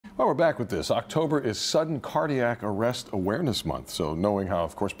Well, we're back with this. October is Sudden Cardiac Arrest Awareness Month, so knowing how,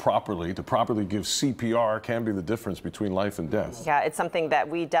 of course, to properly give CPR can be the difference between life and death. Yeah, it's something that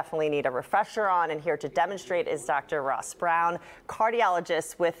we definitely need a refresher on, and here to demonstrate is Dr. Ross Brown,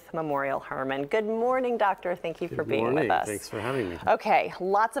 cardiologist with Memorial Hermann. Good morning, doctor. Thank you for being with us. Thanks for having me. Okay,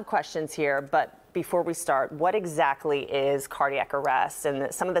 lots of questions here, but before we start, what exactly is cardiac arrest and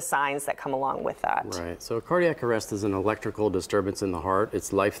some of the signs that come along with that? Right, so cardiac arrest is an electrical disturbance in the heart.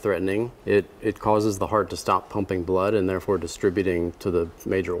 It's life-threatening. It causes the heart to stop pumping blood and therefore distributing to the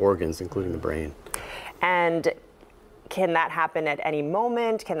major organs, including the brain. And can that happen at any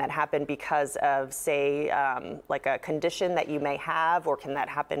moment? Can that happen because of, say, like a condition that you may have, or can that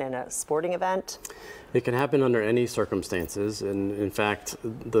happen in a sporting event? It can happen under any circumstances, and in fact,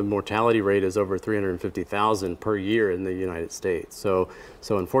 the mortality rate is over 350,000 per year in the United States. So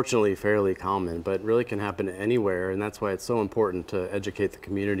unfortunately, fairly common, but really can happen anywhere, and that's why it's so important to educate the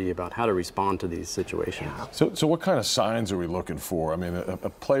community about how to respond to these situations. Yeah. So what kind of signs are we looking for? I mean, a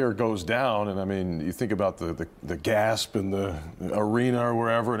player goes down, and I mean, you think about the gasp in the arena or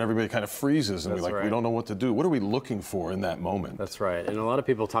wherever, and everybody kind of freezes, and we don't know what to do. What are we looking for in that moment? That's right, and a lot of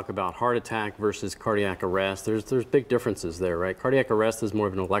people talk about heart attack versus cardiac arrest. There's big differences there, right? Cardiac arrest is more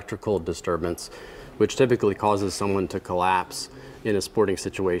of an electrical disturbance, which typically causes someone to collapse in a sporting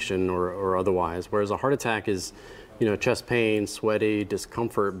situation or otherwise, whereas a heart attack is, you know, chest pain, sweaty,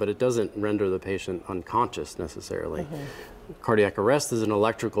 discomfort, but it doesn't render the patient unconscious necessarily. Cardiac arrest is an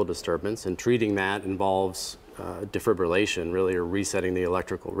electrical disturbance, and treating that involves defibrillation, really, or resetting the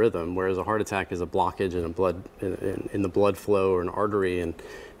electrical rhythm, whereas a heart attack is a blockage in the blood flow or an artery, and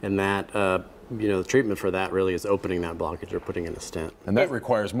that you know, the treatment for that really is opening that blockage or putting in a stent. And that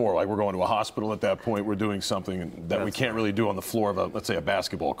requires more, like we're going to a hospital at that point, we're doing something that we can't really do on the floor of a, let's say, a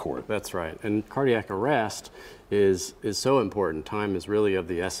basketball court. That's right, and cardiac arrest is so important. Time is really of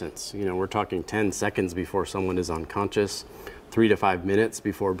the essence. You know, we're talking 10 seconds before someone is unconscious, 3 to 5 minutes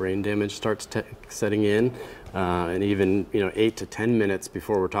before brain damage starts setting in, and even, you know, 8 to 10 minutes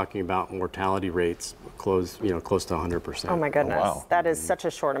before we're talking about mortality rates close to 100%. Oh my goodness, oh, wow. That is such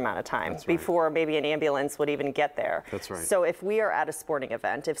a short amount of time before maybe an ambulance would even get there. That's right. So if we are at a sporting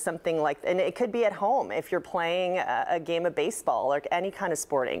event, if something like, and it could be at home, if you're playing a game of baseball or any kind of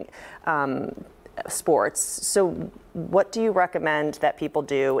sporting sports. So what do you recommend that people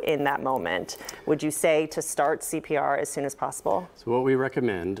do in that moment? Would you say to start CPR as soon as possible? So what we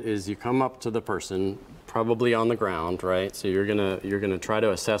recommend is you come up to the person, probably on the ground, right? So you're gonna try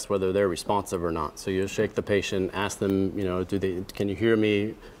to assess whether they're responsive or not. So you shake the patient, ask them, you know, can you hear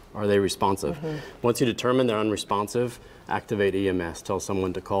me? Are they responsive? Once you determine they're unresponsive, activate EMS, tell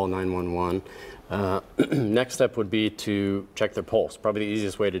someone to call 911. Next step would be to check their pulse. Probably the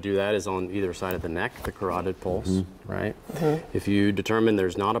easiest way to do that is on either side of the neck, the carotid pulse, right? If you determine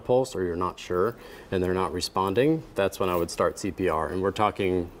there's not a pulse or you're not sure and they're not responding, that's when I would start CPR. And we're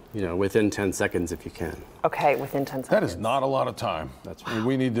talking, you know, within 10 seconds if you can. Okay, within 10 seconds. That is not a lot of time. That's right. I mean,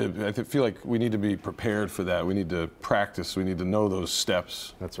 we need to, I feel like we need to be prepared for that. We need to practice. We need to know those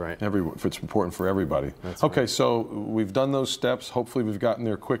steps. That's right. If it's important for everybody. That's okay, right. So we've done those steps. Hopefully we've gotten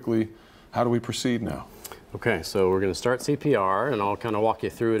there quickly. How do we proceed now? Okay, so we're going to start CPR, and I'll kind of walk you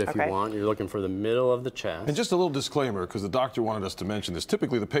through it if you want. You're looking for the middle of the chest. And just a little disclaimer, because the doctor wanted us to mention this.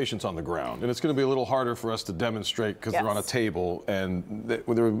 Typically, the patient's on the ground, and it's going to be a little harder for us to demonstrate because they're on a table, and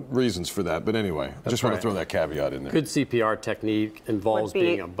there are reasons for that. But anyway, I just want to throw that caveat in there. Good CPR technique involves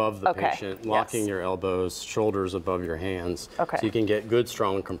being above the patient, locking your elbows, shoulders above your hands, so you can get good,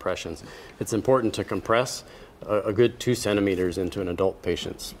 strong compressions. It's important to compress a good 2 centimeters into an adult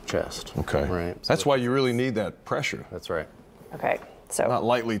patient's chest. Okay. Right. That's why you really need that pressure. That's right. Okay. So not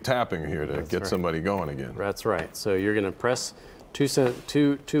lightly tapping here to get somebody going again. That's right. So you're going to press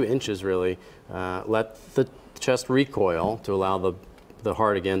 2 inches really. Let the chest recoil to allow the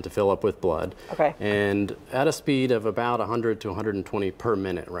heart again to fill up with blood. Okay. And at a speed of about 100 to 120 per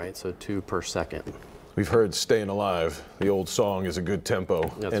minute, right? So 2 per second. We've heard "Staying Alive," the old song, is a good tempo.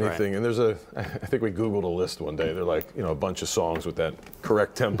 That's anything, and there's I think we Googled a list one day. They're like, you know, a bunch of songs with that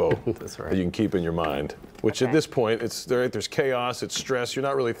correct tempo that you can keep in your mind. Which at this point, there's chaos, it's stress. You're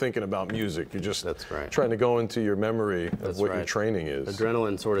not really thinking about music. You're just trying to go into your memory of what your training is.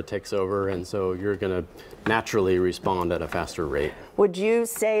 Adrenaline sort of takes over, and so you're going to naturally respond at a faster rate. Would you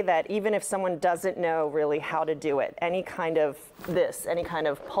say that even if someone doesn't know really how to do it, any kind of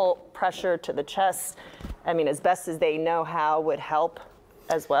pressure to the chest, I mean, as best as they know how, would help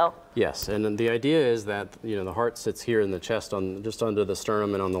as well? Yes, and the idea is that, you know, the heart sits here in the chest, just under the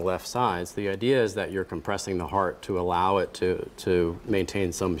sternum and on the left sides. The idea is that you're compressing the heart to allow it to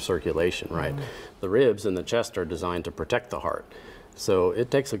maintain some circulation, right? The ribs in the chest are designed to protect the heart. So it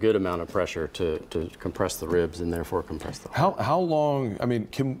takes a good amount of pressure to compress the ribs and therefore compress the heart. How long, I mean,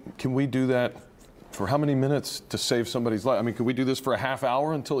 can we do that for how many minutes to save somebody's life? I mean, could we do this for a half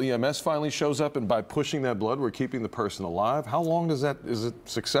hour until EMS finally shows up, and by pushing that blood, we're keeping the person alive? How long is it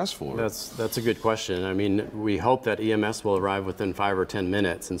successful? That's a good question. I mean, we hope that EMS will arrive within 5 or 10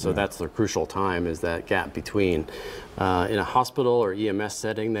 minutes, and so that's the crucial time, is that gap between. In a hospital or EMS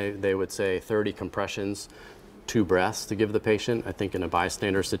setting, they would say 30 compressions, 2 breaths to give the patient. I think in a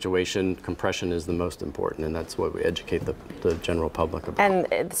bystander situation, compression is the most important, and that's what we educate the general public about.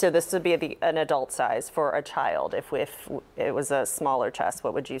 And so this would be an adult size for a child. If it was a smaller chest,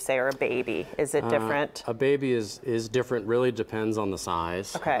 what would you say, or a baby? Is it different? A baby is different, really depends on the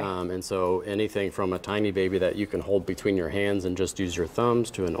size. Okay. And so anything from a tiny baby that you can hold between your hands and just use your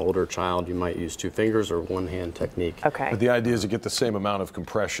thumbs, to an older child, you might use 2 fingers or 1-hand technique. Okay. But the idea is to get the same amount of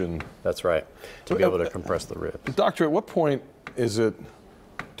compression. That's right, to be able to compress the rib. Doctor, at what point do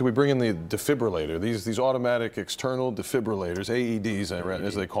we bring in the defibrillator? These automatic external defibrillators, AEDs,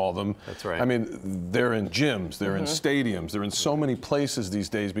 as they call them. That's right. I mean, they're in gyms, they're in stadiums, they're in so many places these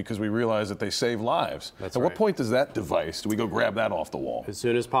days because we realize that they save lives. That's At right. what point does that device, do we go grab that off the wall? As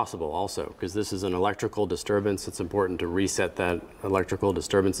soon as possible also, because this is an electrical disturbance. It's important to reset that electrical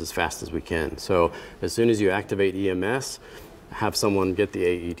disturbance as fast as we can. So as soon as you activate EMS, have someone get the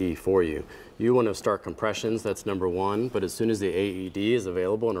AED for you. You want to start compressions, that's number 1, but as soon as the AED is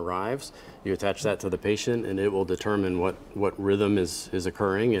available and arrives, you attach that to the patient, and it will determine what rhythm is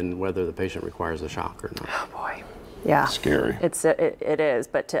occurring and whether the patient requires a shock or not. Oh boy, yeah. Scary. It is,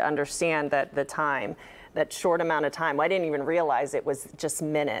 but to understand that that short amount of time, I didn't even realize it was just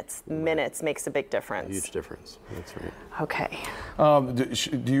minutes. Minutes makes a big difference. Huge difference, that's right. Okay.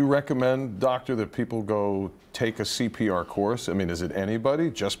 Do you recommend, doctor, that people go take a CPR course? I mean, is it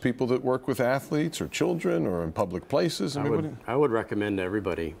anybody, just people that work with athletes or children or in public places? I would recommend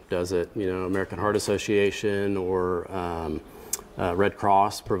everybody does it. You know, American Heart Association or Red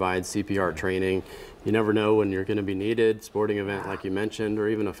Cross provides CPR training. You never know when you're going to be needed, sporting event like you mentioned, or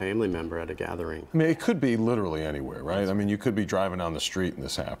even a family member at a gathering. I mean, it could be literally anywhere, right? I mean, you could be driving down the street and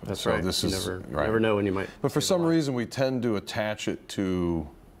this happens. That's so right. This You is, never know when you might. But for some reason, we tend to attach it to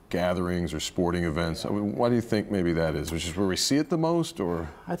gatherings or sporting events. I mean, why do you think maybe that is? Which is where we see it the most, or?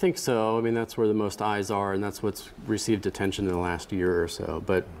 I think so. I mean, that's where the most eyes are, and that's what's received attention in the last year or so.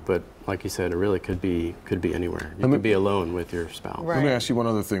 But like you said, it really could be anywhere. You could be alone with your spouse. Right. Let me ask you one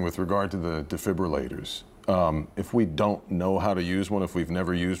other thing with regard to the defibrillators. If we don't know how to use one, if we've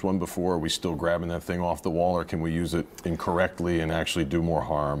never used one before, are we still grabbing that thing off the wall, or can we use it incorrectly and actually do more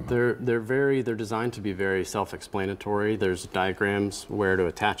harm? They're designed to be very self-explanatory. There's diagrams where to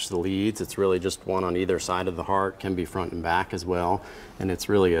attach the leads. It's really just one on either side of the heart, can be front and back as well. And it's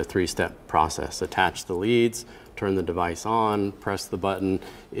really a 3-step process. Attach the leads, turn the device on, press the button.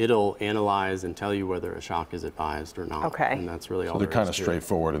 It'll analyze and tell you whether a shock is advised or not. Okay. And that's really all. So they're kind of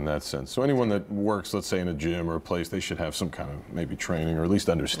straightforward in that sense. So anyone that works, let's say, in a gym or a place, they should have some kind of maybe training or at least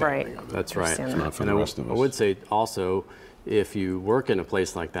understanding of it. That's right. It's not for the rest of us. I would say also, if you work in a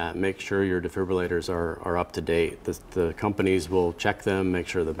place like that, make sure your defibrillators are up to date. The companies will check them, make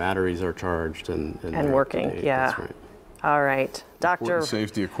sure the batteries are charged and working. up to date. Yeah. That's right. All right, Dr.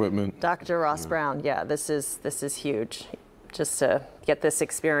 Safety equipment. Dr. Ross Brown. Yeah, this is huge. Just to get this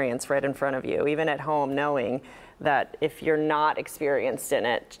experience right in front of you, even at home, knowing that if you're not experienced in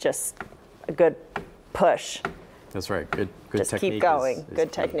it, just a good push. That's right. Good just technique. Keep going. Is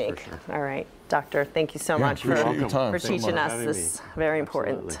good key, technique. for sure. All right, Doctor. Thank you so much appreciate your time. for Thanks so teaching much. us this very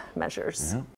important Absolutely. measures. Yeah.